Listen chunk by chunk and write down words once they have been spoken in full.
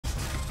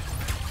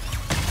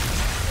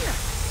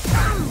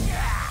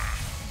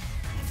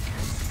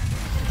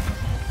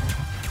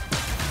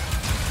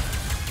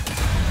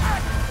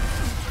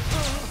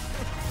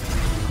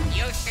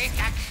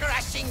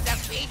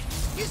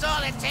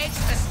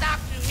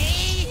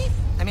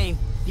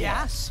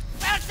Yes?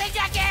 Well, think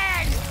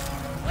again!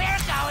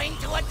 We're going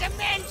to a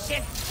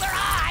dimension where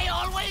I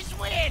always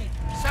win,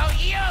 so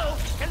you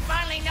can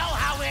finally know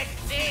how it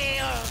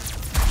feels.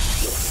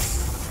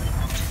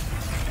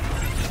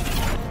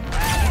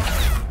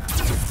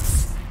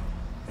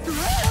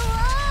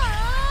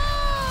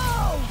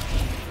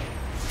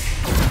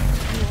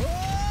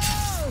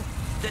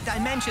 The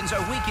dimensions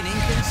are weakening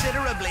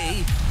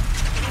considerably.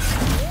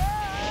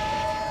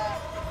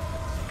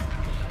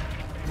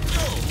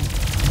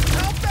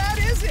 How bad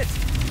is it?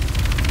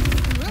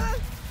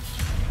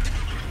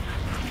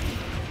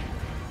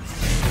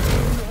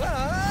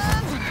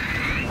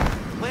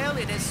 Well,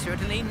 it is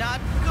certainly not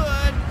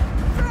good.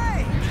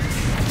 Great!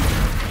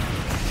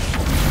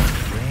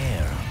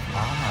 Where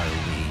are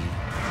we?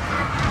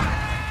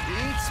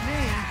 Beats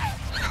me.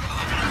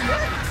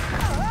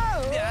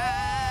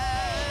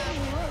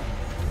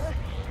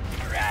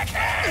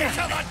 Ratchet!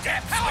 To the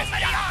depths! How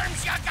many arms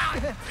you got?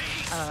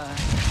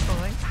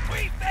 Boy?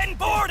 We've been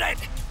boarded!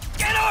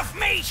 Get off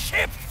me,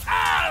 ship,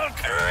 foul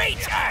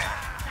creature!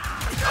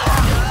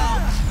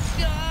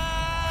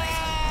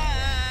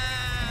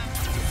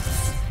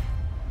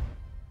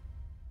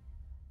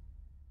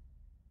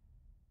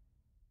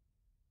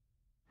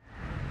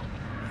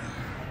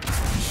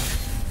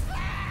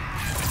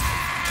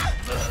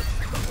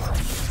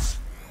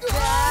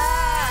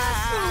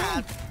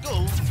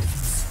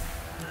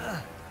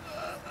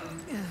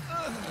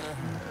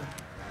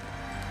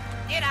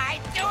 Did I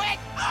do it?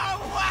 Or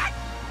what?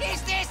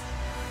 Is this...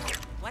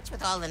 What's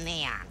with all the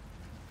neon?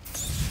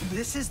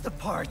 This is the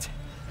part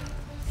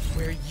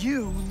where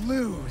you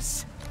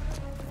lose.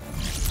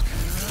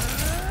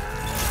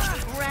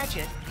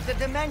 Ratchet, the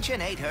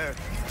Dimensionator.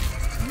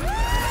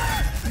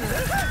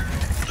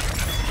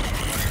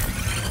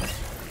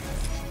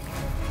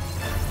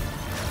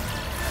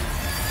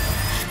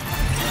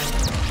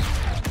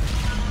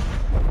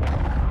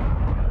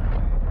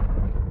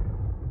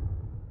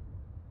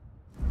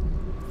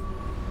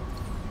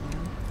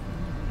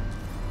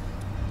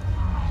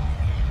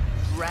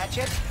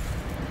 Ratchet?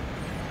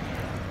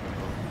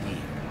 Oh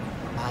dear,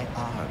 my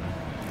arm.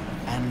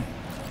 And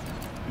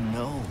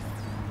no,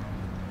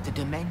 the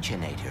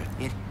Dimensionator,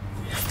 it...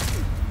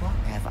 What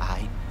have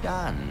I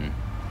done?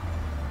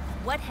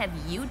 What have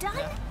you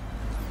done?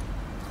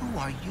 Who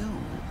are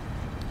you?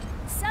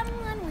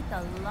 Someone with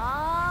a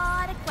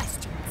lot of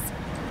questions.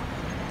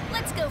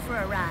 Let's go for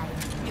a ride.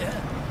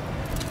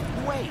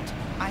 Wait,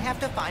 I have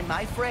to find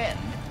my friend.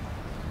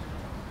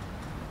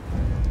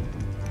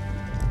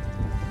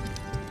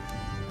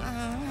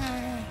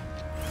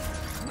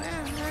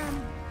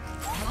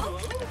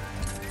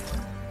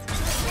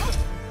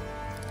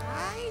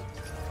 Hi?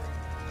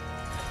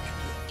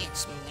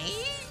 It's me?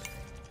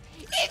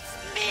 It's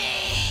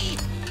me!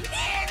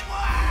 It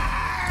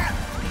worked!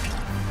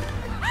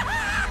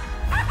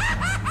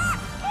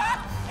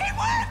 It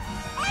worked!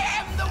 I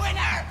am the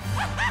winner!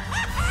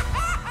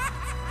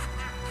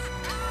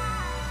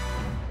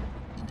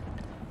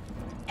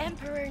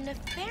 Emperor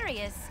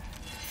Nefarious,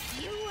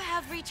 you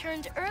have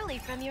returned early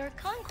from your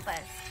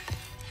conquest.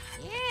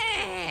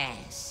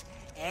 Yes,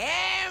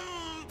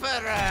 Emperor!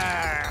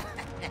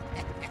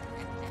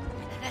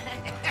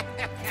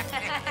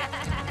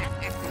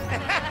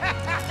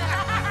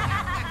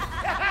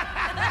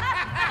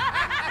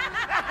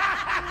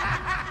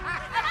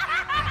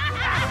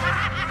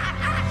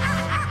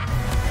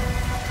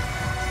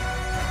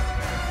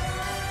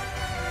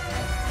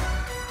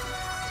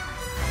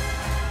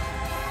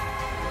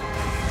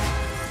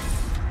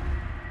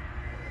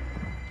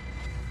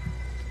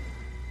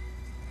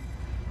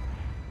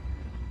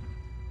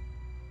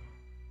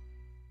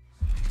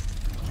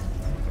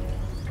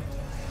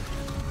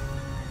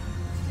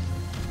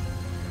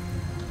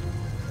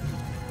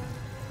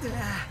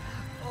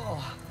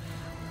 Oh.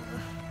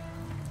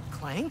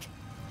 Clank?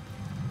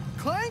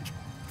 Clank?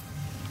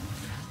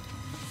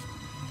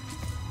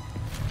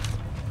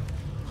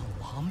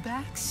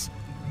 Wombats?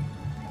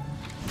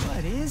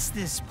 What is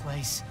this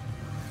place?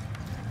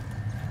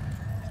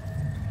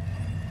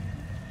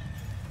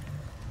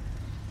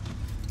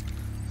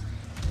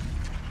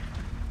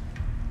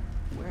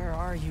 Where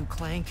are you,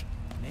 Clank?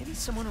 Maybe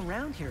someone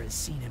around here has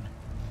seen him.